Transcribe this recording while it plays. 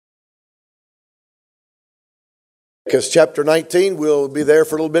Leviticus chapter 19. We'll be there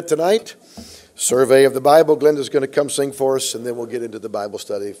for a little bit tonight. Survey of the Bible. Glenda's going to come sing for us, and then we'll get into the Bible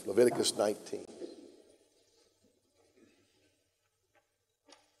study. Leviticus 19.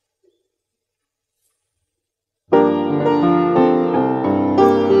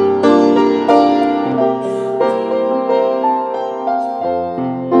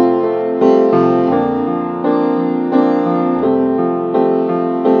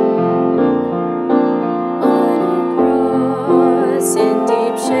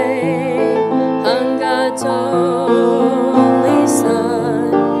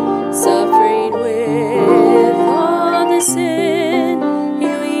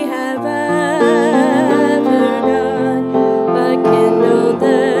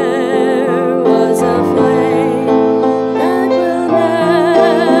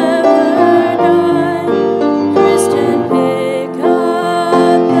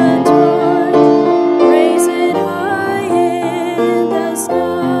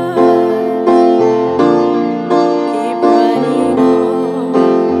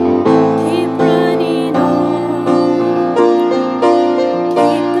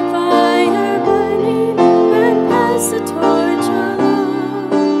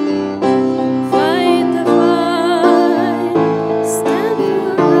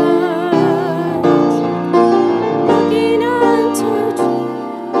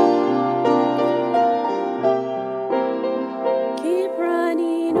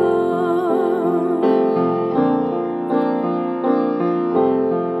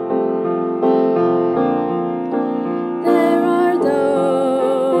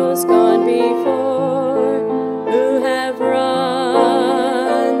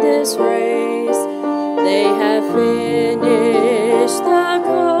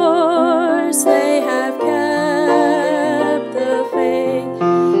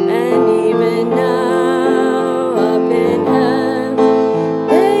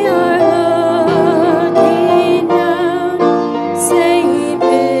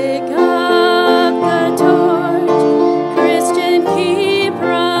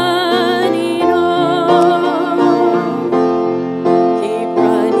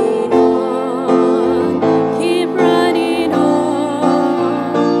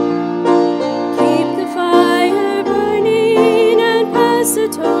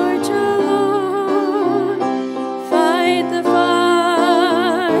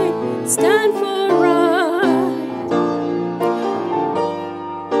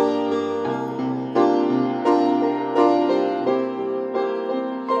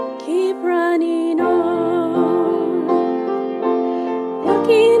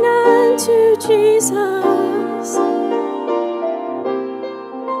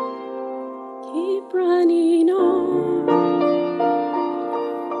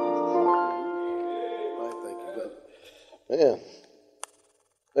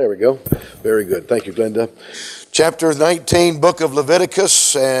 Very good. Thank you, Glenda. Chapter 19, book of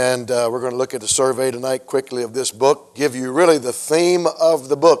Leviticus, and we're going to look at the survey tonight quickly of this book, give you really the theme of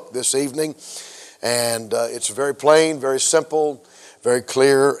the book this evening, and it's very plain, very simple, very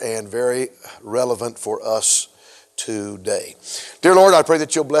clear, and very relevant for us today. Dear Lord, I pray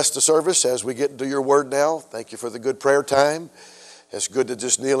that you'll bless the service as we get into your word now. Thank you for the good prayer time. It's good to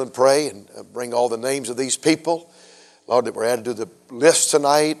just kneel and pray and bring all the names of these people, Lord, that were added to the list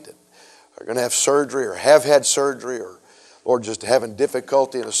tonight, are going to have surgery or have had surgery, or Lord, just having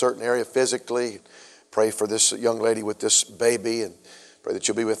difficulty in a certain area physically. Pray for this young lady with this baby and pray that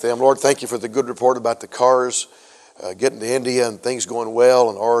you'll be with them. Lord, thank you for the good report about the cars getting to India and things going well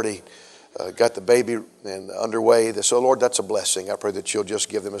and already got the baby underway. So Lord, that's a blessing. I pray that you'll just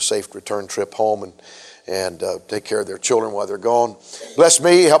give them a safe return trip home and take care of their children while they're gone. Bless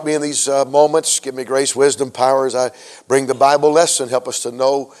me, help me in these moments. Give me grace, wisdom, power as I bring the Bible lesson. Help us to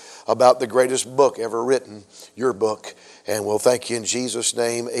know about the greatest book ever written, your book. And we'll thank you in Jesus'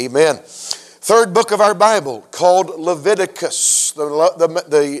 name. Amen. Third book of our Bible, called Leviticus. The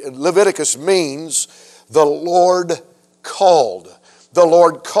Leviticus means the Lord called. The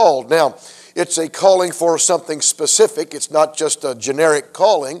Lord called. Now, it's a calling for something specific. It's not just a generic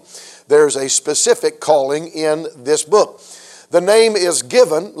calling. There's a specific calling in this book. The name is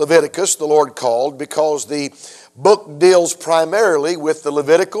given, Leviticus, the Lord called, because the book deals primarily with the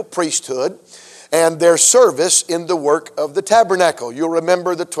Levitical priesthood and their service in the work of the tabernacle. You'll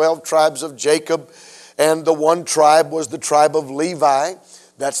remember the 12 tribes of Jacob, and the one tribe was the tribe of Levi.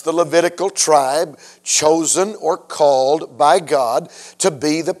 That's the Levitical tribe, chosen or called by God to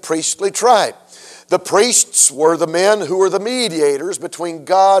be the priestly tribe. The priests were the men who were the mediators between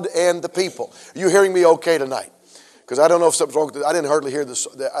God and the people. Are you hearing me okay tonight? Because I don't know if something's wrong with it. I didn't hardly hear this.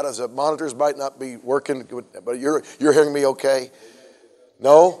 The monitors might not be working, but you're hearing me okay?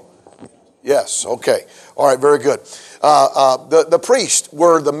 No? Yes, okay. All right, very good. The priests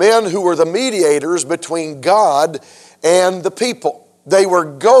were the men who were the mediators between God and the people. They were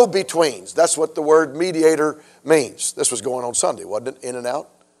go-betweens. That's what the word mediator means. This was going on Sunday, wasn't it? In and out?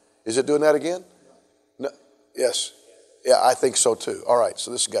 Is it doing that again? No. Yes. Yeah, I think so too. All right,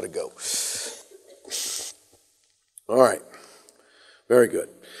 so this has got to go. All right. Very good.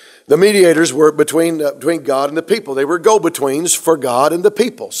 The mediators were between God and the people. They were go-betweens for God and the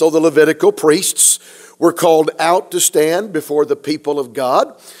people. So the Levitical priests were called out to stand before the people of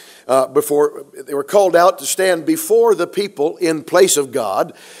God. They were called out to stand before the people in place of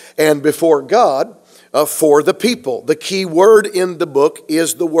God and before God for the people. The key word in the book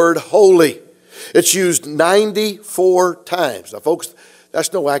is the word holy. It's used 94 times. Now, folks,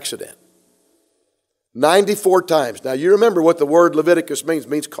 that's no accident. 94 times. Now, you remember what the word Leviticus means. It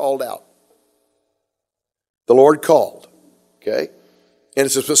means called out. The Lord called. Okay? And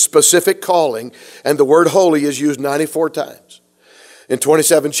it's a specific calling, and the word holy is used 94 times in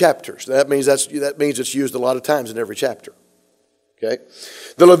 27 chapters. That means it's used a lot of times in every chapter. Okay?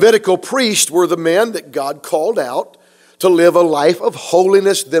 The Levitical priests were the men that God called out to live a life of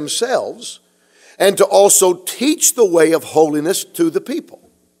holiness themselves and to also teach the way of holiness to the people.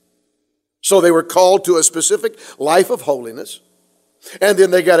 So they were called to a specific life of holiness, and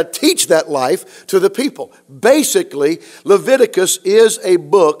then they got to teach that life to the people. Basically, Leviticus is a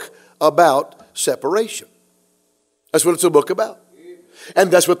book about separation. That's what it's a book about.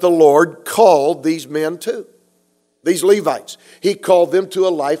 And that's what the Lord called these men to. These Levites. He called them to a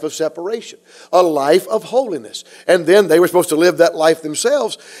life of separation, a life of holiness. And then they were supposed to live that life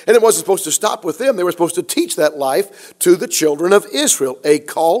themselves, and it wasn't supposed to stop with them. They were supposed to teach that life to the children of Israel.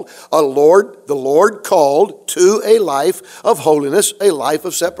 The Lord called to a life of holiness, a life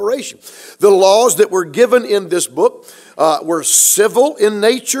of separation. The laws that were given in this book were civil in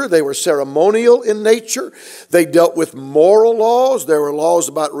nature. They were ceremonial in nature. They dealt with moral laws. There were laws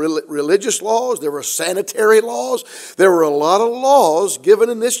about religious laws. There were sanitary laws. There were a lot of laws given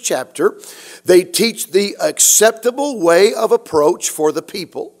in this chapter. They teach the acceptable way of approach for the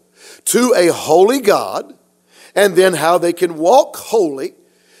people to a holy God, and then how they can walk holy,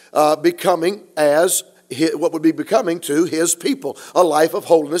 becoming as what would be becoming to His people, a life of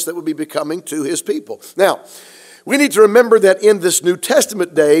holiness that would be becoming to His people. Now, we need to remember that in this New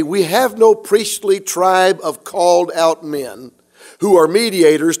Testament day, we have no priestly tribe of called out men who are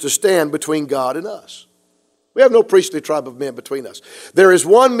mediators to stand between God and us. We have no priestly tribe of men between us. There is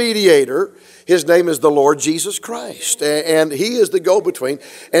one mediator. His name is the Lord Jesus Christ, and He is the go-between.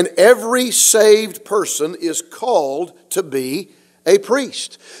 And every saved person is called to be a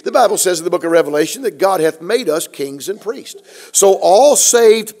priest. The Bible says in the book of Revelation that God hath made us kings and priests. So all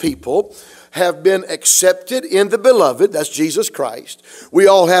saved people have been accepted in the beloved, that's Jesus Christ. We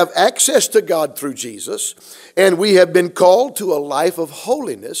all have access to God through Jesus, and we have been called to a life of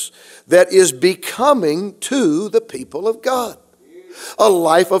holiness that is becoming to the people of God. A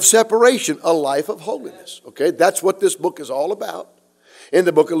life of separation, a life of holiness. Okay, that's what this book is all about in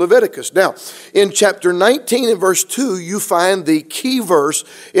the book of Leviticus. Now, in chapter 19 and verse 2, you find the key verse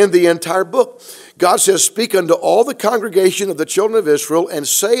in the entire book. God says, "Speak unto all the congregation of the children of Israel, and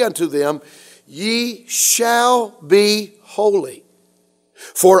say unto them, Ye shall be holy,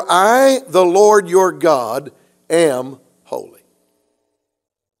 for I, the Lord your God, am holy."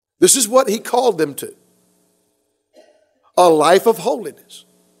 This is what He called them to. A life of holiness.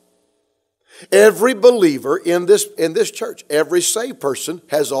 Every believer in this church, every saved person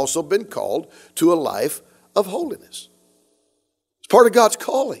has also been called to a life of holiness. It's part of God's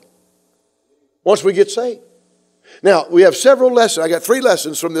calling once we get saved. Now, we have several lessons. I got 3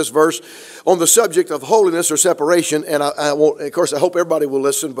 lessons from this verse on the subject of holiness or separation, and I won't, of course, I hope everybody will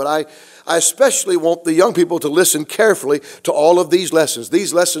listen, but I especially want the young people to listen carefully to all of these lessons.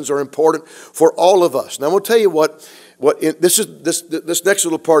 These lessons are important for all of us. Now, I'm going to tell you this next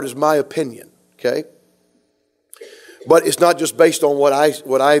little part is my opinion, okay? But it's not just based on what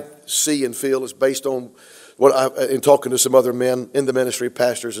I see and feel. It's based on in talking to some other men in the ministry,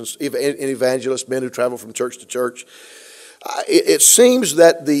 pastors and evangelists, men who travel from church to church. It seems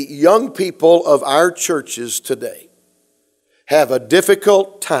that the young people of our churches today have a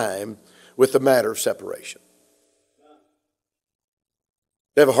difficult time with the matter of separation.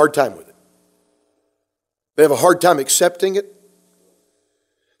 They have a hard time with it. They have a hard time accepting it.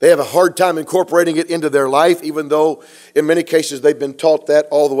 They have a hard time incorporating it into their life, even though in many cases they've been taught that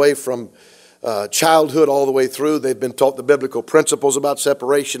all the way from childhood all the way through. They've been taught the biblical principles about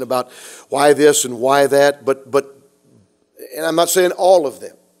separation, about why this and why that. But And I'm not saying all of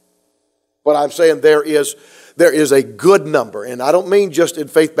them, but I'm saying there is a good number. And I don't mean just in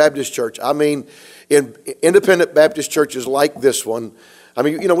Faith Baptist Church. I mean in independent Baptist churches like this one. I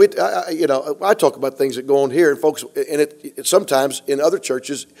mean, I talk about things that go on here, and folks, and it sometimes in other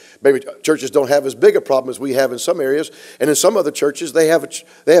churches, maybe churches don't have as big a problem as we have in some areas, and in some other churches they have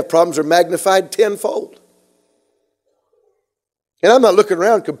problems that are magnified tenfold. And I'm not looking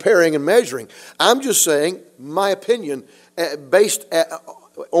around comparing and measuring. I'm just saying my opinion, based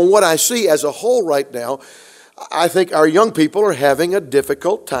on what I see as a whole right now. I think our young people are having a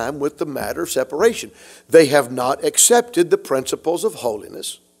difficult time with the matter of separation. They have not accepted the principles of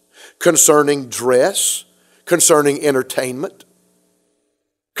holiness concerning dress, concerning entertainment,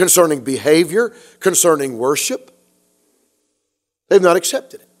 concerning behavior, concerning worship. They've not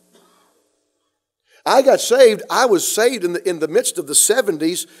accepted it. I got saved. I was saved in the midst of the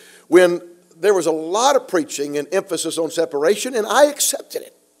 70s when there was a lot of preaching and emphasis on separation, and I accepted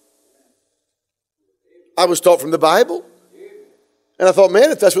it. I was taught from the Bible, and I thought,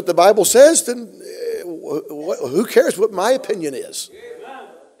 man, if that's what the Bible says, then who cares what my opinion is?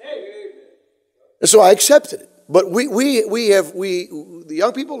 And so I accepted it. But the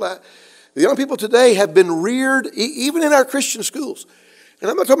young people today have been reared, even in our Christian schools. And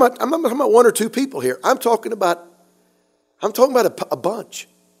I'm not talking about one or two people here. I'm talking about a bunch.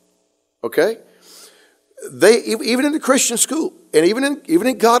 Okay, even in the Christian school, and even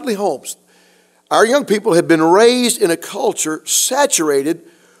in godly homes. Our young people have been raised in a culture saturated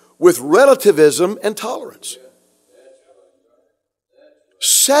with relativism and tolerance.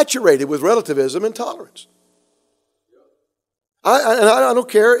 Saturated with relativism and tolerance. I don't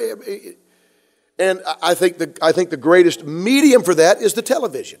care. And I think the greatest medium for that is the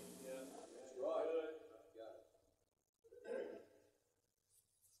television.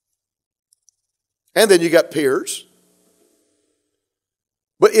 And then you got peers.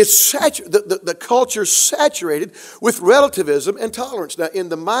 But it's the culture's saturated with relativism and tolerance. Now, in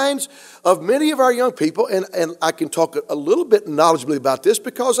the minds of many of our young people, and I can talk a little bit knowledgeably about this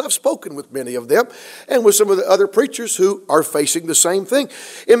because I've spoken with many of them and with some of the other preachers who are facing the same thing.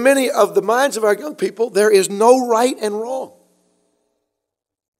 In many of the minds of our young people, there is no right and wrong.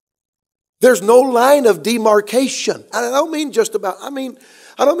 There's no line of demarcation. I don't mean just about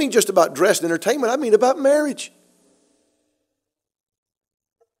dress and entertainment. I mean about marriage.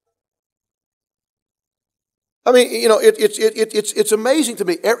 I mean, it's amazing to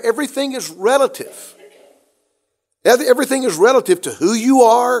me. Everything is relative. Everything is relative to who you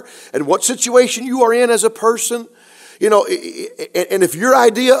are and what situation you are in as a person. And if your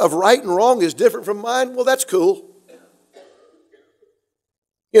idea of right and wrong is different from mine, well, that's cool.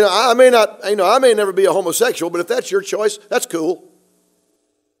 I may never be a homosexual, but if that's your choice, that's cool.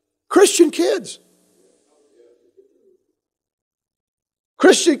 Christian kids.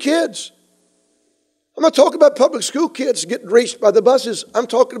 I'm not talking about public school kids getting reached by the buses. I'm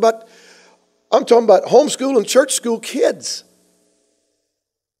talking about homeschool and church school kids.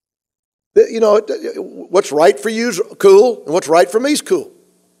 What's right for you is cool, and what's right for me is cool.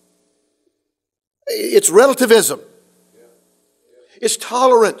 It's relativism. It's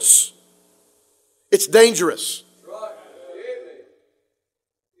tolerance. It's dangerous.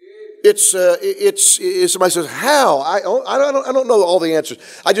 Somebody says, how? I don't know all the answers.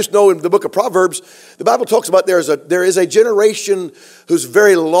 I just know in the book of Proverbs, the Bible talks about there is a generation who's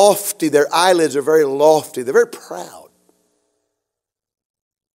very lofty. Their eyelids are very lofty. They're very proud.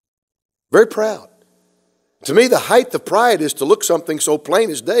 Very proud. To me, the height of pride is to look something so plain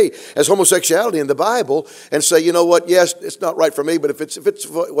as day as homosexuality in the Bible and say, you know what, yes, it's not right for me, but if it's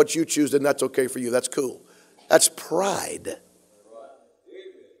what you choose, then that's okay for you. That's cool. That's pride.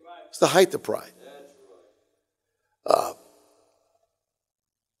 It's the height of pride.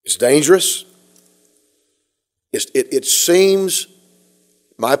 It's dangerous. It seems,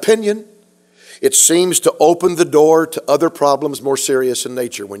 my opinion, it seems to open the door to other problems more serious in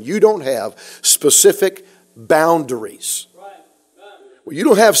nature. When you don't have specific boundaries, when you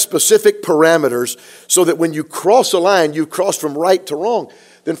don't have specific parameters so that when you cross a line, you cross from right to wrong,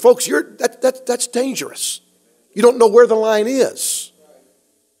 then folks, that's dangerous. You don't know where the line is.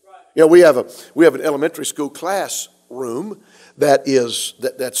 We have an elementary school classroom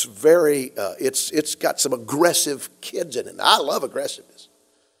that's very it's got some aggressive kids in it. And I love aggressiveness.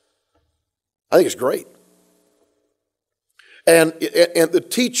 I think it's great. And the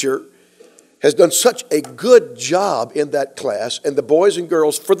teacher has done such a good job in that class, and the boys and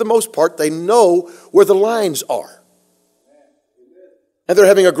girls, for the most part, they know where the lines are. And they're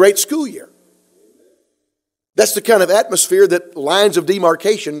having a great school year. That's the kind of atmosphere that lines of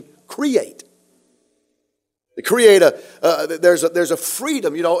demarcation create. To create there's a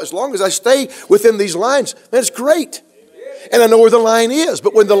freedom, as long as I stay within these lines, that's great. And I know where the line is.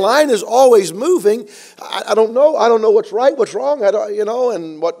 But when the line is always moving, I don't know. I don't know what's right, what's wrong.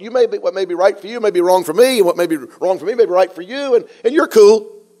 And what may be right for you may be wrong for me, and what may be wrong for me may be right for you, and you're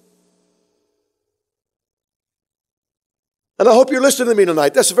cool. And I hope you're listening to me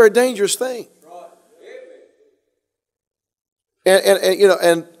tonight. That's a very dangerous thing.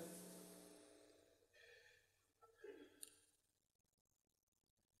 And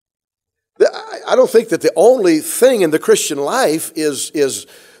I don't think that the only thing in the Christian life is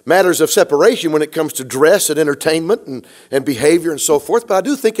matters of separation when it comes to dress and entertainment and behavior and so forth, but I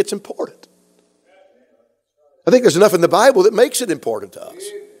do think it's important. I think there's enough in the Bible that makes it important to us.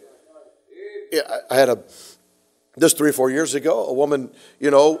 Yeah, I had just 3 or 4 years ago, a woman,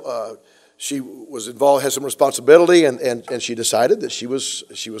 she was involved, had some responsibility, and she decided that she was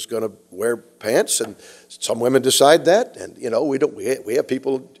going to wear pants, and some women decide that, and we have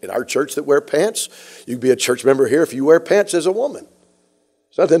people in our church that wear pants. You can be a church member here if you wear pants as a woman.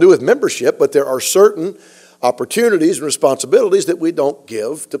 It's nothing to do with membership, but there are certain opportunities and responsibilities that we don't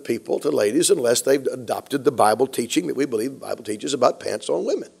give to people, to ladies, unless they've adopted the Bible teaching that we believe the Bible teaches about pants on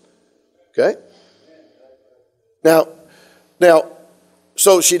women. Okay? Now,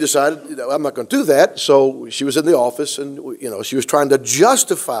 so she decided, I'm not going to do that. So she was in the office, and she was trying to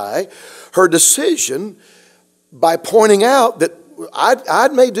justify her decision by pointing out that I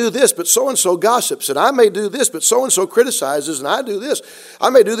may do this, but so-and-so gossips, and I may do this, but so-and-so criticizes, and I do this. I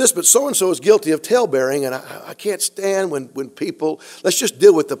may do this, but so-and-so is guilty of talebearing, and I can't stand when people, let's just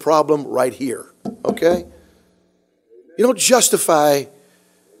deal with the problem right here, okay? You don't justify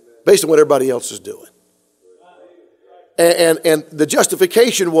based on what everybody else is doing. And the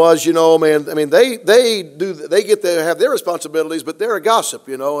justification was, they get to have their responsibilities, but they're a gossip,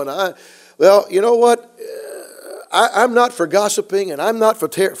 and you know what? I'm not for gossiping, and I'm not for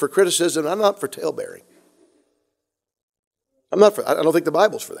criticism, and I'm not for talebearing. I don't think the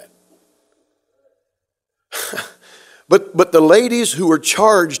Bible's for that. But the ladies who were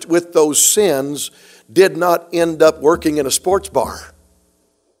charged with those sins did not end up working in a sports bar.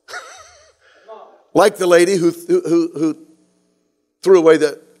 Like the lady who threw away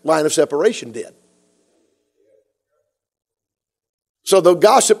the line of separation did. So the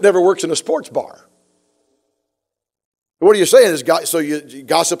gossip never works in a sports bar. What are you saying?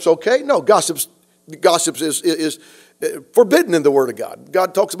 Gossip's okay? No, gossip is forbidden in the Word of God.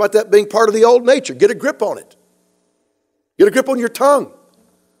 God talks about that being part of the old nature. Get a grip on it. Get a grip on your tongue.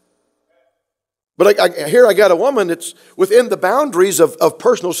 But here I got a woman that's within the boundaries of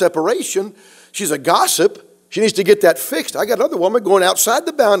personal separation. She's a gossip. She needs to get that fixed. I got another woman going outside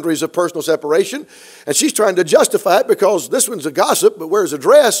the boundaries of personal separation, and she's trying to justify it because this one's a gossip but wears a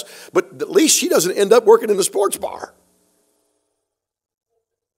dress, but at least she doesn't end up working in the sports bar.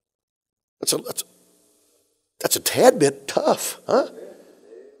 That's a tad bit tough, huh?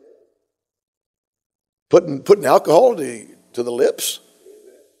 Putting alcohol to the lips.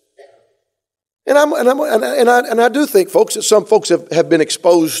 And I do think, folks, that some folks have been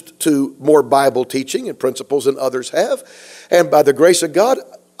exposed to more Bible teaching and principles than others have. And by the grace of God,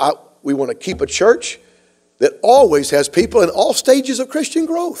 we want to keep a church that always has people in all stages of Christian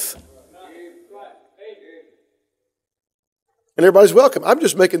growth. And everybody's welcome. I'm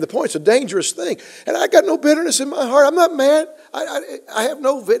just making the point. It's a dangerous thing. And I got no bitterness in my heart. I'm not mad. I have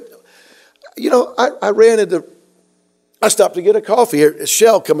no... I stopped to get a coffee here.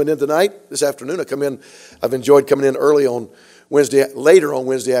 Shell coming in tonight, this afternoon. I've enjoyed coming in early on later on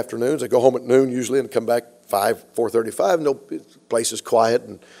Wednesday afternoons. I go home at noon usually and come back 4:35. No place is quiet.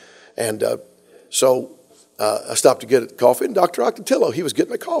 So I stopped to get a coffee, and Dr. Octantillo, he was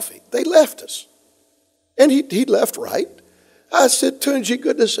getting a coffee. They left us. And he left right. I said to him, gee,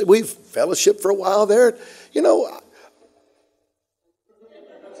 goodness, we've fellowshiped for a while there.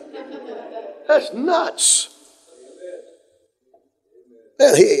 That's nuts.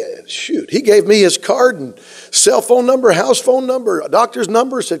 Man, he gave me his card and cell phone number, house phone number, doctor's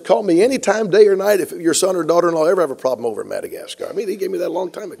number, said call me anytime, day or night, if your son or daughter-in-law ever have a problem over in Madagascar. I mean, he gave me that a long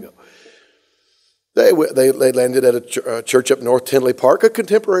time ago. They landed at a church up north, Tinley Park, a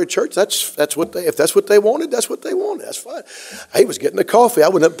contemporary church. If that's what they wanted, that's what they wanted. That's fine. He was getting a coffee. I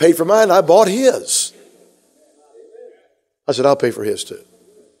wouldn't have paid for mine. I bought his. I said, I'll pay for his too.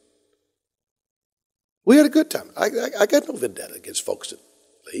 We had a good time. I got no vendetta against folks that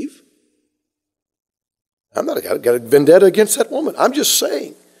leave. Got a vendetta against that woman. I'm just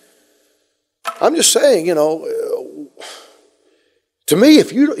saying, to me,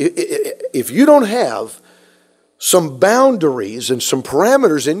 if you don't have some boundaries and some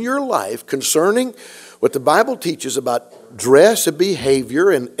parameters in your life concerning what the Bible teaches about dress and behavior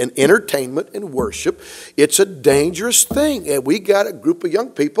and entertainment and worship, it's a dangerous thing. And we got a group of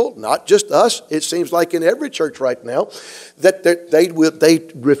young people, not just us, it seems like in every church right now, that they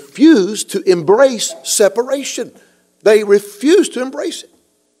refuse to embrace separation. They refuse to embrace it.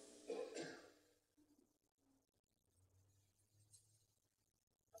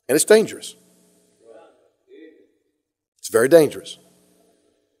 And it's dangerous. It's very dangerous.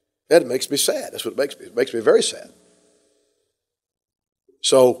 And it makes me sad. That's what it makes me. It makes me very sad.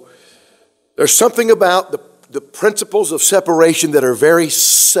 So there's something about the principles of separation that are very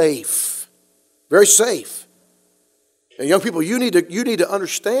safe. Very safe. And young people, you need to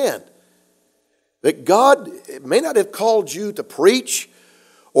understand that God may not have called you to preach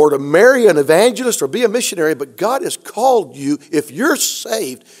or to marry an evangelist or be a missionary, but God has called you, if you're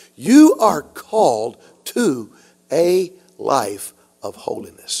saved, you are called to a life of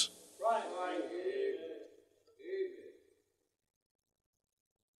holiness.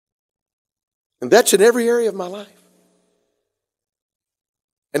 And that's in every area of my life.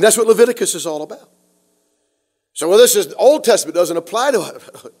 And that's what Leviticus is all about. So, well, this is the Old Testament, doesn't apply to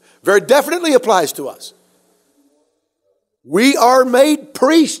us. Very definitely applies to us. We are made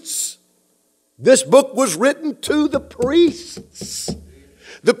priests. This book was written to the priests.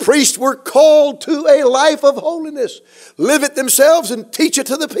 The priests were called to a life of holiness. Live it themselves and teach it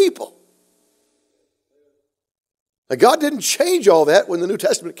to the people. Now, God didn't change all that when the New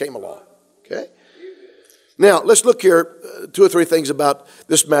Testament came along. Okay? Now, let's look here, 2 or 3 things about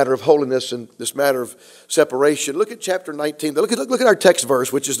this matter of holiness and this matter of separation. Look at chapter 19. Look at our text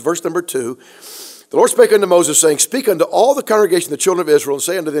verse, which is verse number 2. The Lord spake unto Moses, saying, Speak unto all the congregation of the children of Israel, and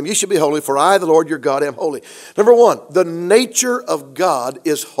say unto them, Ye shall be holy, for I, the Lord your God, am holy. Number 1, the nature of God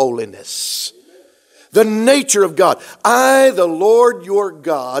is holiness. The nature of God. I, the Lord your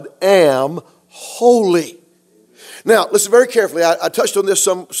God, am holy. Now, listen very carefully. I touched on this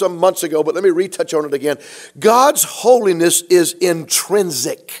some months ago, but let me retouch on it again. God's holiness is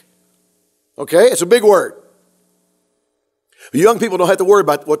intrinsic. Okay? It's a big word. Young people don't have to worry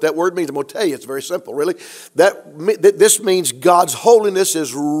about what that word means. I'm going to tell you, it's very simple, really. This means God's holiness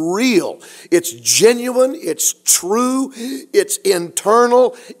is real. It's genuine. It's true. It's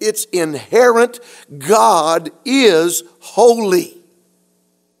internal. It's inherent. God is holy.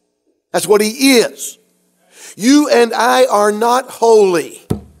 That's what He is. You and I are not holy.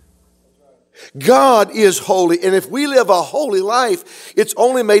 God is holy, and if we live a holy life, it's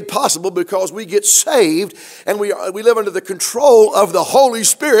only made possible because we get saved and we live under the control of the Holy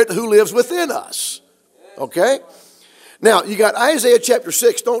Spirit who lives within us. Okay? Now, you got Isaiah chapter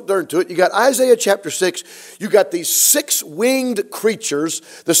 6. Don't turn to it. You got Isaiah chapter 6. You got these 6-winged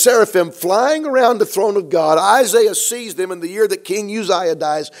creatures, the seraphim, flying around the throne of God. Isaiah sees them in the year that King Uzziah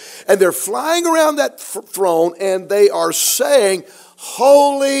dies, and they're flying around that throne, and they are saying,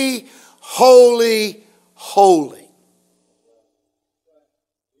 Holy, holy, holy.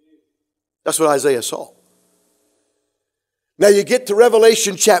 That's what Isaiah saw. Now you get to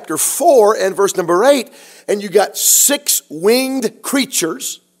Revelation chapter 4 and verse number 8, and you got 6-winged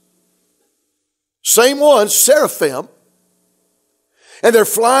creatures, same ones, seraphim, and they're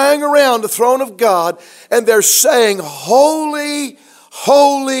flying around the throne of God, and they're saying, Holy,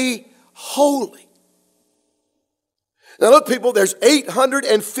 holy, holy. Now look, people, there's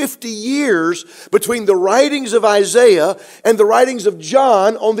 850 years between the writings of Isaiah and the writings of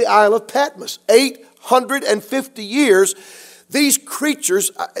John on the Isle of Patmos. 850 years. These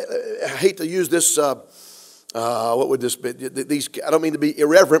creatures, I hate to use this, what would this be? I don't mean to be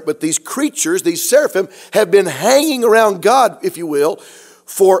irreverent, but these creatures, these seraphim, have been hanging around God, if you will,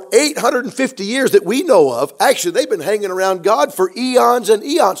 for 850 years that we know of. Actually, they've been hanging around God for eons and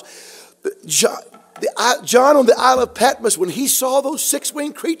eons. John on the Isle of Patmos, when he saw those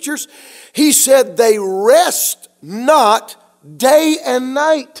 6-winged creatures, he said, they rest not day and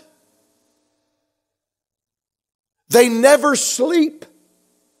night. They never sleep.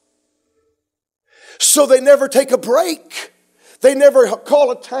 So they never take a break. They never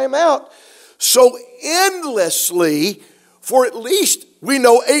call a time out. So endlessly, for at least, we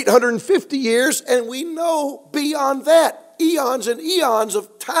know 850 years, and we know beyond that, eons and eons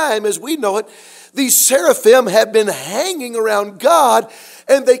of time as we know it, these seraphim have been hanging around God,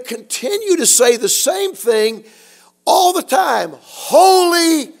 and they continue to say the same thing all the time.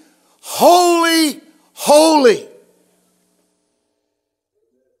 Holy, holy, holy.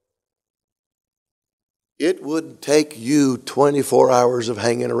 It would take you 24 hours of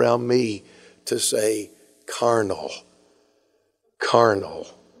hanging around me to say carnal, carnal,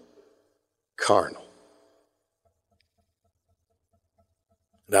 carnal.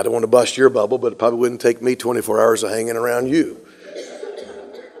 And I don't want to bust your bubble, but it probably wouldn't take me 24 hours of hanging around you.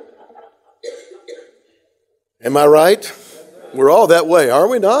 Am I right? We're all that way, are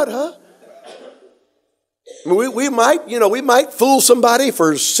we not, huh? I mean, we might fool somebody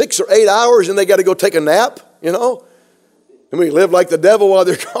for 6 or 8 hours and they got to go take a nap, And we live like the devil while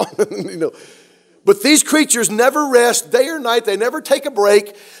they're gone, But these creatures never rest day or night. They never take a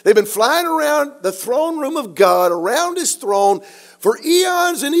break. They've been flying around the throne room of God, around his throne, for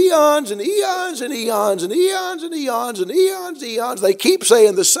eons and eons and eons and eons and eons and eons and eons and eons. They keep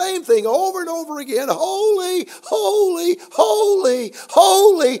saying the same thing over and over again. Holy, holy, holy,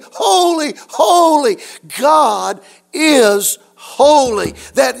 holy, holy, holy. God is holy.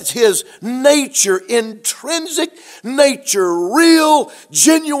 That is his nature, intrinsic nature, real,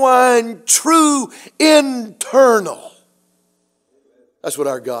 genuine, true, internal. That's what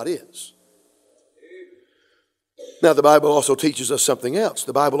our God is. Now, the Bible also teaches us something else.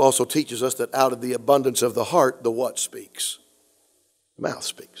 The Bible also teaches us that out of the abundance of the heart, the what speaks? The mouth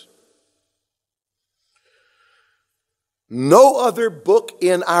speaks. No other book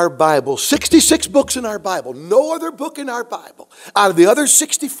in our Bible, 66 books in our Bible, no other book in our Bible, out of the other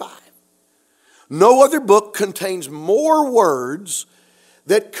 65, no other book contains more words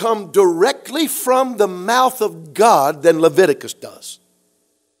that come directly from the mouth of God than Leviticus does.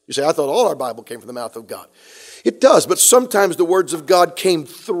 You say, I thought all our Bible came from the mouth of God. It does, but sometimes the words of God came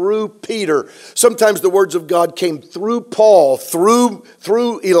through Peter. Sometimes the words of God came through Paul, through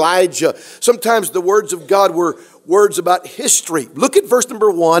Elijah. Sometimes the words of God were words about history. Look at verse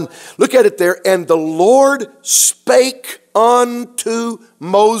number 1. Look at it there. And the Lord spake unto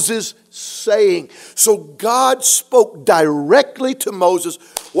Moses, saying. So God spoke directly to Moses.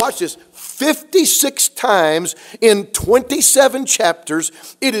 Watch this. 56 times in 27 chapters,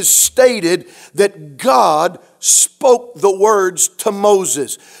 it is stated that God spoke the words to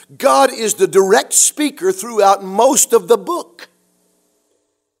Moses. God is the direct speaker throughout most of the book.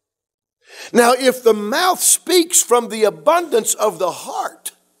 Now, if the mouth speaks from the abundance of the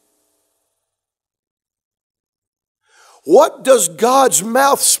heart, what does God's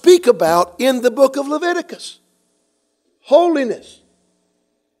mouth speak about in the book of Leviticus? Holiness.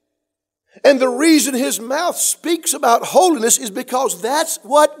 And the reason his mouth speaks about holiness is because that's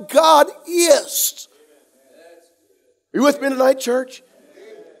what God is. Are you with me tonight, church?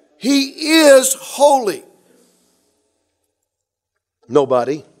 He is holy.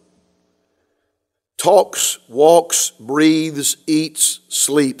 Nobody talks, walks, breathes, eats,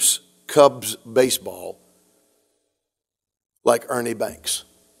 sleeps Cubs baseball like Ernie Banks.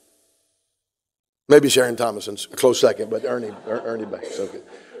 Maybe Sharon Thomason's a close second, but Ernie Banks. Okay.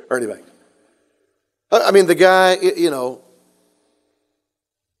 Ernie Banks. I mean, the guy, hey,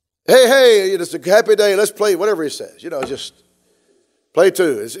 it's a happy day, let's play, whatever he says. Just play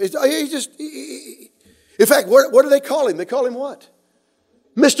two. In fact, what do they call him? They call him what?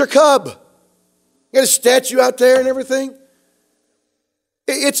 Mr. Cub. Got a statue out there and everything.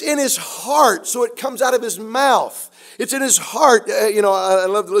 It's in his heart, so it comes out of his mouth. It's in his heart. I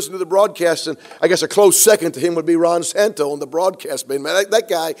love to listen to the broadcast, and I guess a close second to him would be Ron Santo on the broadcast. Man, that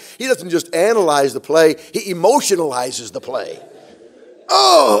guy, he doesn't just analyze the play, he emotionalizes the play.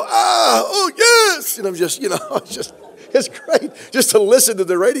 Oh, yes! And I'm just, it's great just to listen to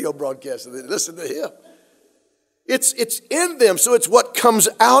the radio broadcast and listen to him. It's in them, so it's what comes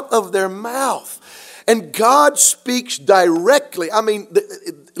out of their mouth. And God speaks directly. I mean,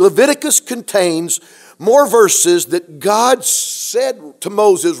 Leviticus contains more verses that God said to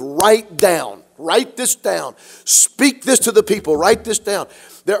Moses, write this down, speak this to the people, write this down.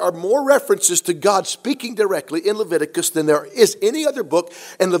 There are more references to God speaking directly in Leviticus than there is any other book,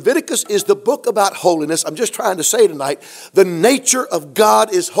 and Leviticus is the book about holiness. I'm just trying to say tonight, the nature of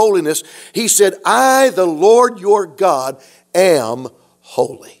God is holiness. He said, I, the Lord your God, am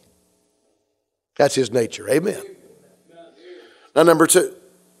holy. That's his nature. Amen. Now, number 2.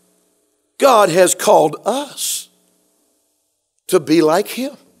 God has called us to be like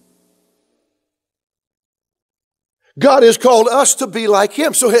him. God has called us to be like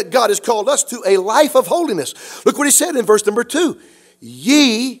him. So God has called us to a life of holiness. Look what he said in verse number 2.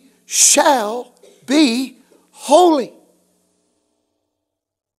 Ye shall be holy.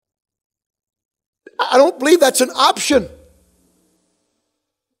 I don't believe that's an option.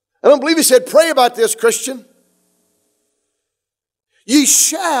 I don't believe he said, pray about this, Christian. Ye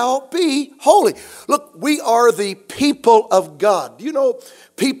shall be holy. Look, we are the people of God. Do you know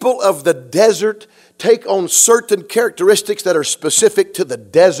people of the desert take on certain characteristics that are specific to the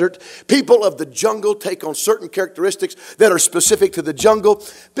desert? People of the jungle take on certain characteristics that are specific to the jungle.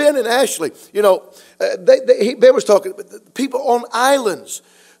 Ben and Ashley, Ben was talking, people on islands.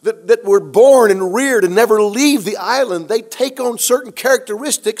 that were born and reared and never leave the island, they take on certain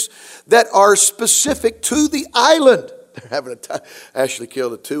characteristics that are specific to the island. They're having a time. I actually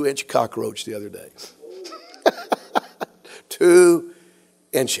killed a 2-inch cockroach the other day. 2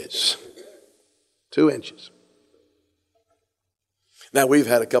 inches. 2 inches. Now, we've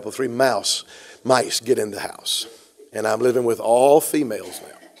had a couple, 3 mice get in the house. And I'm living with all females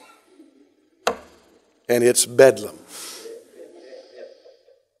now. And it's bedlam.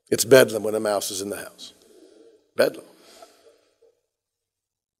 It's bedlam when a mouse is in the house. Bedlam.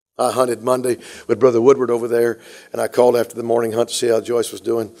 I hunted Monday with Brother Woodward over there, and I called after the morning hunt to see how Joyce was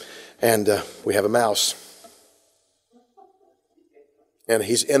doing. And we have a mouse. And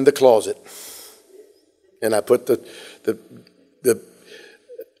he's in the closet. And I put the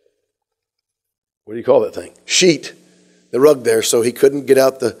what do you call that thing? Sheet, the rug there, so he couldn't get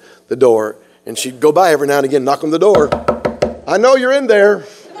out the door. And she'd go by every now and again, knock on the door. I know you're in there.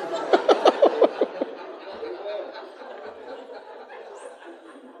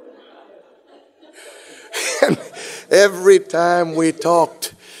 And every time we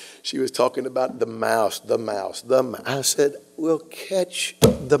talked, she was talking about the mouse, the mouse, the mouse. I said, we'll catch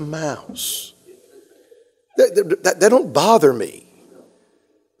the mouse. They don't bother me.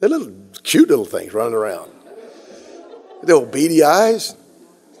 They're little cute little things running around. The old beady eyes.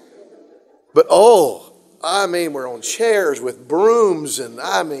 But we're on chairs with brooms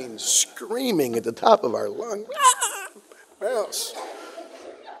and screaming at the top of our lungs. Mouse.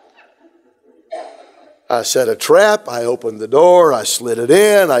 I set a trap. I opened the door. I slid it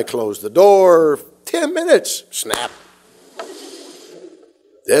in. I closed the door. 10 minutes. Snap.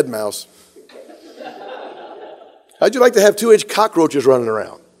 Dead mouse. How'd you like to have 2-inch cockroaches running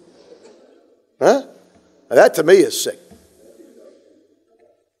around? Huh? Now that to me is sick.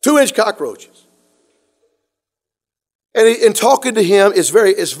 2-inch cockroaches. And in talking to him, it's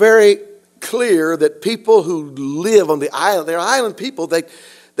very clear that people who live on the island, they're island people,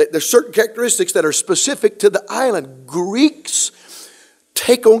 there's certain characteristics that are specific to the island. Greeks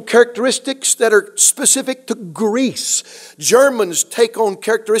take on characteristics that are specific to Greece. Germans take on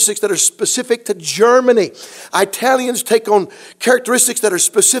characteristics that are specific to Germany. Italians take on characteristics that are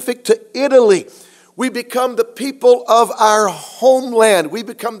specific to Italy. We become the people of our homeland. We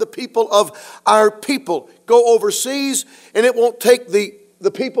become the people of our people. Go overseas, and it won't take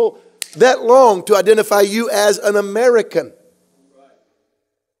the people that long to identify you as an American.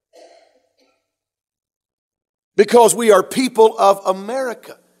 Because we are people of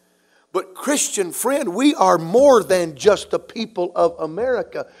America. But Christian friend, we are more than just the people of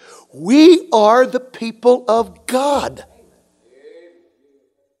America. We are the people of God.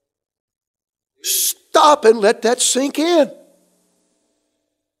 Stop and let that sink in.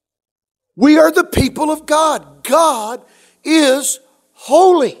 We are the people of God. God is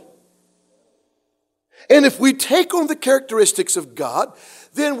holy. And if we take on the characteristics of God,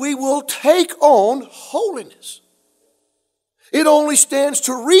 then we will take on holiness. It only stands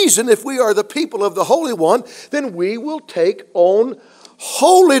to reason if we are the people of the Holy One, then we will take on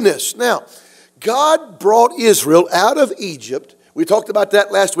holiness. Now, God brought Israel out of Egypt. We talked about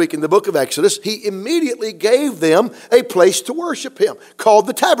that last week in the book of Exodus. He immediately gave them a place to worship Him called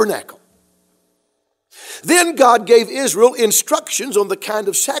the tabernacle. Then God gave Israel instructions on the kind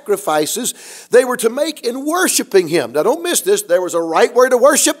of sacrifices they were to make in worshiping Him. Now don't miss this. There was a right way to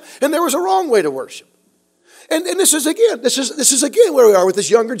worship and there was a wrong way to worship. And this is again where we are with this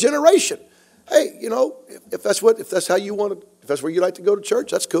younger generation. Hey, if that's how you want to, if that's where you like to go to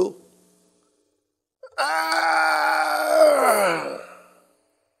church, that's cool.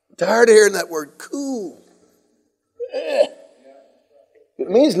 Tired of hearing that word, cool. It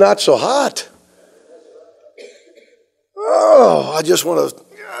means not so hot. Oh, I just want to.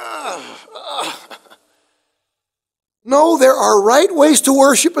 No, there are right ways to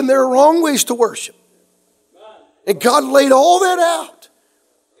worship and there are wrong ways to worship. And God laid all that out.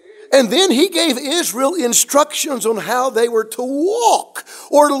 And then He gave Israel instructions on how they were to walk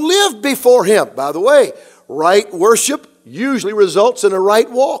or live before Him. By the way, right worship usually results in a right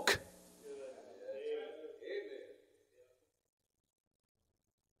walk.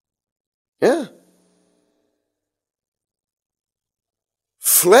 Yeah.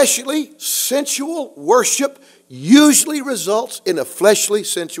 Fleshly, sensual worship usually results in a fleshly,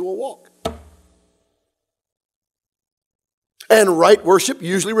 sensual walk. And right worship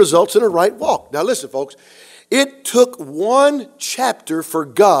usually results in a right walk. Now listen, folks. It took one chapter for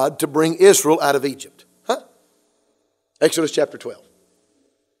God to bring Israel out of Egypt. Exodus chapter 12.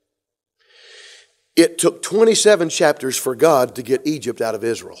 It took 27 chapters for God to get Egypt out of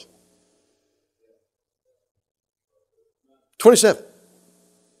Israel. 27.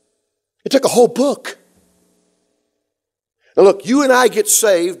 It took a whole book. Now look, you and I get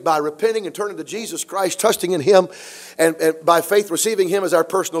saved by repenting and turning to Jesus Christ, trusting in Him, and by faith receiving Him as our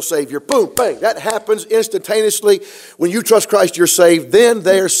personal Savior. Boom, bang. That happens instantaneously. When you trust Christ, you're saved. Then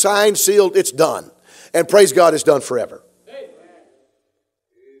they're signed, sealed, it's done. And praise God, it's done forever.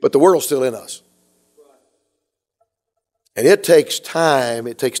 But the world's still in us. And it takes time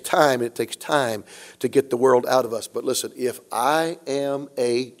to get the world out of us. But listen, if I am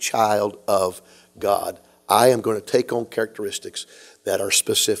a child of God, I am going to take on characteristics that are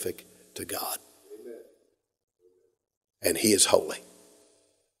specific to God. And He is holy.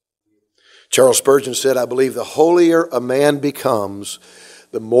 Charles Spurgeon said, I believe the holier a man becomes,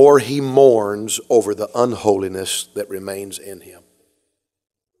 the more he mourns over the unholiness that remains in him.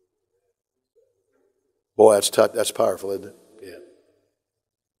 Boy, that's powerful, isn't it? Yeah.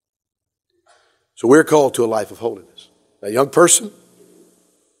 So we're called to a life of holiness. Now, young person,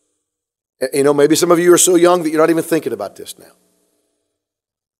 you know, maybe some of you are so young that you're not even thinking about this now.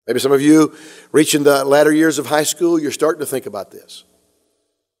 Maybe some of you reaching the latter years of high school, you're starting to think about this.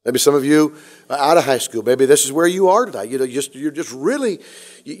 Maybe some of you out of high school, maybe this is where you are today. You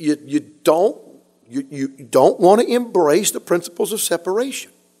don't want to embrace the principles of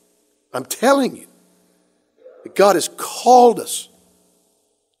separation. I'm telling you that God has called us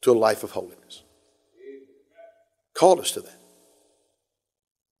to a life of holiness. Called us to that.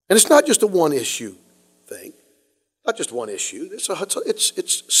 And it's not just a one-issue thing. Not just one issue.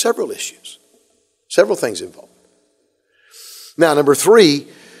 It's several issues. Several things involved. Now, number 3,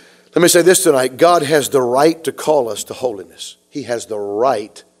 let me say this tonight. God has the right to call us to holiness. He has the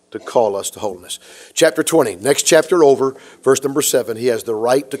right to call us to holiness. Chapter 20, next chapter over, verse number 7, He has the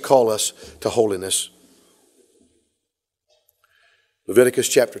right to call us to holiness. Leviticus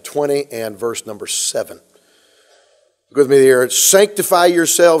chapter 20 and verse number 7. Look with me here. Sanctify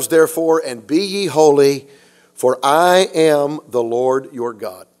yourselves, therefore, and be ye holy, for I am the Lord your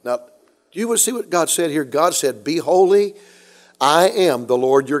God. Now, do you see what God said here? God said, be holy. I am the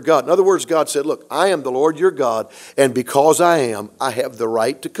Lord your God. In other words, God said, look, I am the Lord your God, and because I am, I have the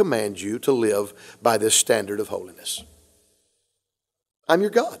right to command you to live by this standard of holiness. I'm your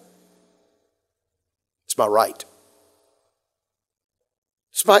God. It's my right.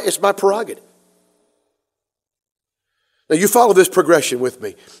 It's my prerogative. Now, you follow this progression with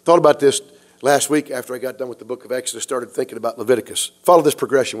me. Thought about this last week after I got done with the book of Exodus, started thinking about Leviticus. Follow this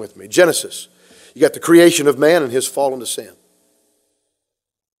progression with me. Genesis, you got the creation of man and his fall into sin.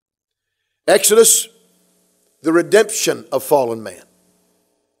 Exodus, the redemption of fallen man.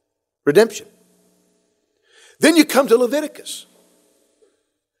 Redemption. Then you come to Leviticus.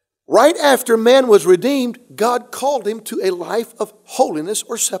 Right after man was redeemed, God called him to a life of holiness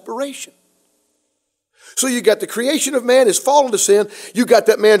or separation. So you got the creation of man, his fall into sin. You got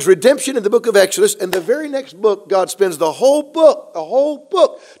that man's redemption in the book of Exodus. And the very next book, God spends the whole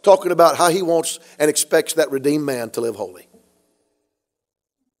book talking about how He wants and expects that redeemed man to live holy.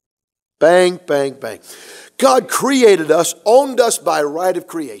 Bang, bang, bang. God created us, owned us by right of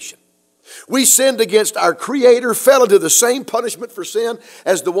creation. We sinned against our Creator, fell into the same punishment for sin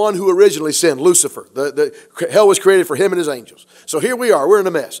as the one who originally sinned, Lucifer. Hell was created for him and his angels. So here we are, we're in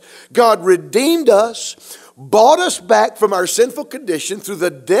a mess. God redeemed us, bought us back from our sinful condition through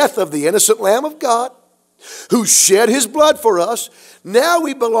the death of the innocent Lamb of God, who shed His blood for us. Now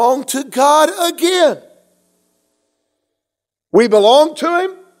we belong to God again. We belong to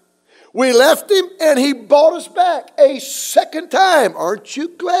Him. We left Him and He bought us back a second time. Aren't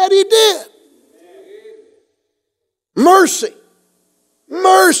you glad He did? Mercy,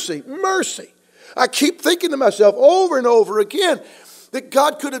 mercy, mercy. I keep thinking to myself over and over again that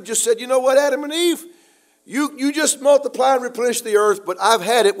God could have just said, you know what, Adam and Eve, you just multiply and replenish the earth, but I've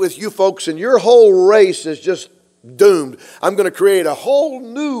had it with you folks and your whole race is just doomed. I'm going to create a whole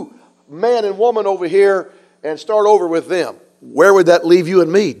new man and woman over here and start over with them. Where would that leave you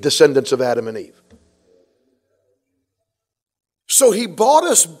and me, descendants of Adam and Eve? So He bought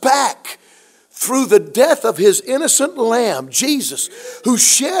us back through the death of His innocent Lamb, Jesus, who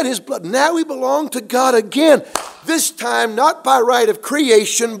shed His blood. Now we belong to God again. This time not by right of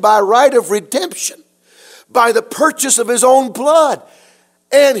creation, by right of redemption, by the purchase of His own blood.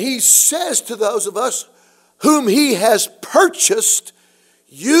 And He says to those of us whom He has purchased,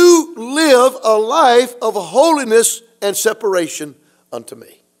 you live a life of holiness and separation unto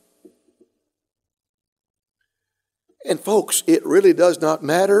me. And folks, it really does not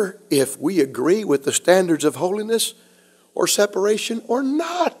matter if we agree with the standards of holiness or separation or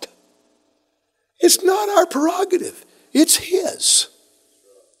not. It's not our prerogative. It's His.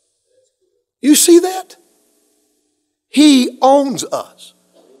 You see that? He owns us.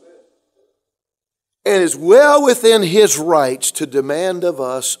 and is well within his rights to demand of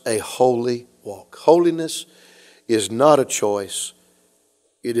us a holy walk. Holiness is not a choice,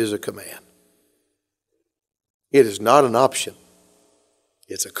 it is a command. It is not an option,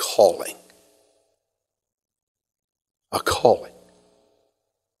 it's a calling. A calling.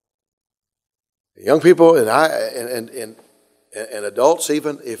 Young people and adults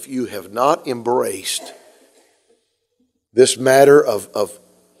even, if you have not embraced this matter of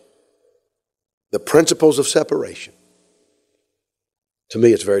the principles of separation, to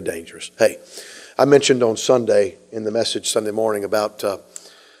me it's very dangerous. Hey, I mentioned on Sunday in the message Sunday morning about a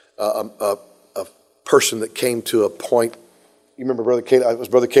person that came to a point. You remember Brother Caleb? It was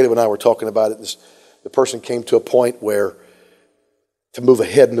Brother Caleb and I were talking about it. The person came to a point where to move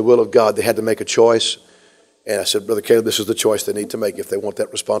ahead in the will of God, they had to make a choice. And I said, Brother Caleb, this is the choice they need to make if they want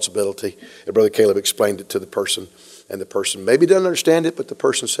that responsibility. And Brother Caleb explained it to the person. And the person maybe didn't understand it, but the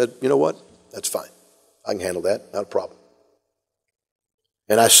person said, you know what? That's fine. I can handle that. Not a problem.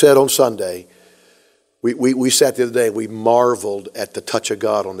 And I said on Sunday, we sat the other day, we marveled at the touch of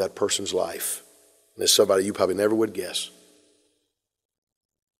God on that person's life. And it's somebody you probably never would guess.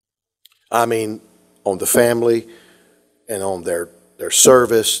 I mean, on the family and on their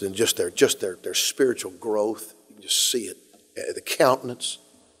service and just their spiritual growth. You can just see it, the countenance.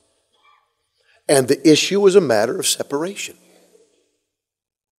 And the issue was a matter of separation.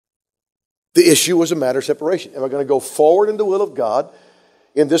 The issue was a matter of separation. Am I going to go forward in the will of God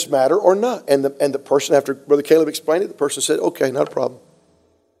in this matter or not? And the person, after Brother Caleb explained it, the person said, okay, not a problem.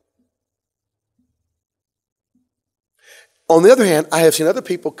 On the other hand, I have seen other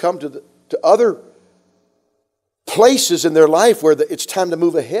people come to other places in their life where it's time to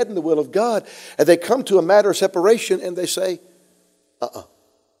move ahead in the will of God, and they come to a matter of separation and they say,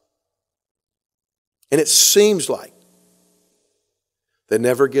 And it seems like they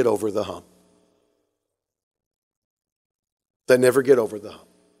never get over the hump. They never get over the hump.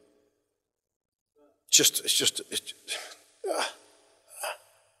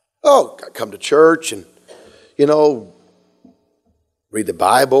 I come to church and, read the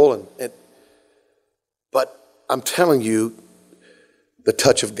Bible, but I'm telling you, the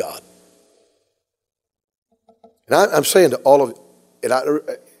touch of God. And I'm saying to all of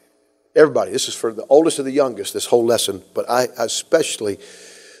everybody, this is for the oldest and the youngest, this whole lesson, but I especially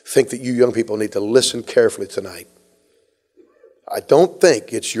think that you young people need to listen carefully tonight. I don't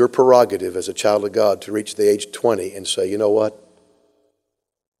think it's your prerogative as a child of God to reach the age of 20 and say, you know what?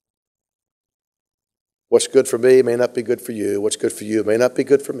 What's good for me may not be good for you. What's good for you may not be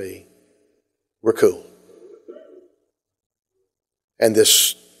good for me. We're cool. And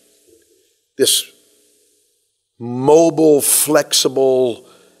this mobile, flexible,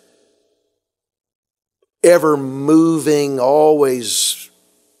 ever-moving, always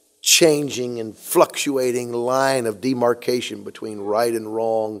changing and fluctuating line of demarcation between right and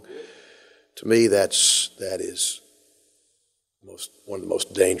wrong, to me, that is one of the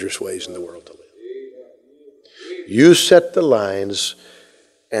most dangerous ways in the world to live. You set the lines,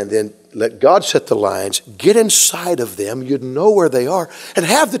 and then let God set the lines. Get inside of them. You'd know where they are, and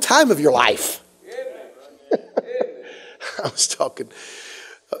have the time of your life. I was talking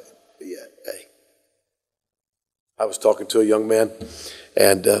to a young man,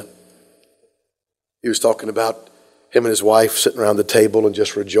 and he was talking about him and his wife sitting around the table and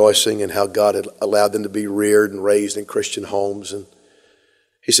just rejoicing and how God had allowed them to be reared and raised in Christian homes. And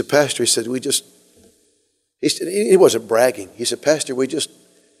he said, Pastor, he wasn't bragging. He said, Pastor, we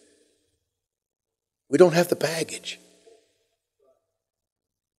don't have the baggage.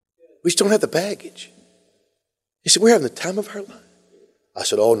 We just don't have the baggage. He said, we're having the time of our life. I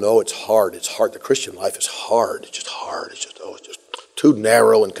said, oh no, it's hard. It's hard. The Christian life is hard. It's just hard. It's just too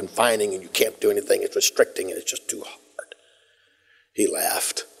narrow and confining, and you can't do anything. It's restricting, and it's just too hard. He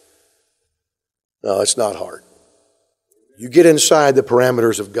laughed. No, it's not hard. You get inside the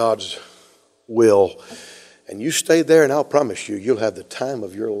parameters of God's will, and you stay there, and I'll promise you, you'll have the time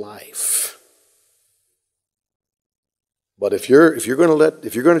of your life. But if you're going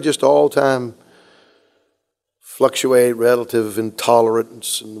to just all time fluctuate, relative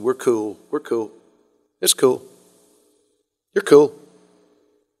intolerance, and we're cool. It's cool. You're cool.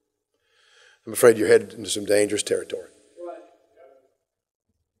 I'm afraid you're headed into some dangerous territory.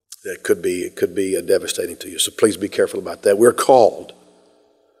 It could be devastating to you. So please be careful about that. We're called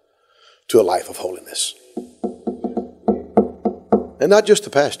to a life of holiness. And not just the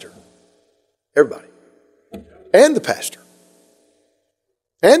pastor. Everybody. And the pastor.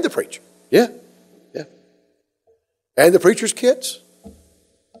 And the preacher. Yeah. And the preacher's kids.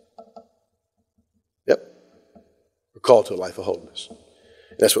 Yep. We're called to a life of holiness.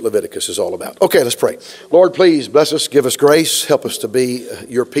 That's what Leviticus is all about. Okay, let's pray. Lord, please bless us, give us grace, help us to be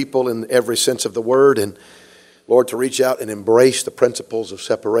your people in every sense of the word, and Lord, to reach out and embrace the principles of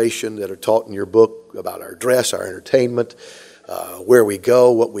separation that are taught in your book about our dress, our entertainment, where we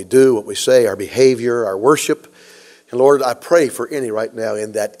go, what we do, what we say, our behavior, our worship. And Lord, I pray for any right now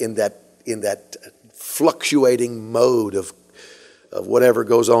in that fluctuating mode of whatever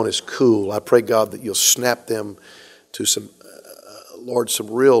goes on is cool. I pray, God, that you'll snap them to some, Lord, some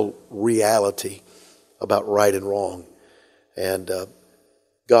real reality about right and wrong. And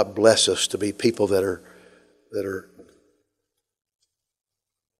God bless us to be people that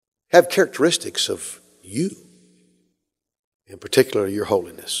have characteristics of you, in particular your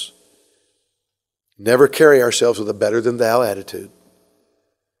holiness. Never carry ourselves with a better than thou attitude,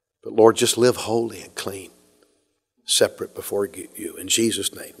 but Lord, just live holy and clean, separate before you. In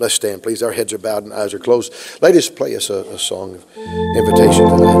Jesus' name. Let's stand, please. Our heads are bowed and eyes are closed. Ladies, play us a song of invitation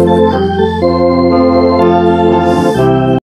tonight.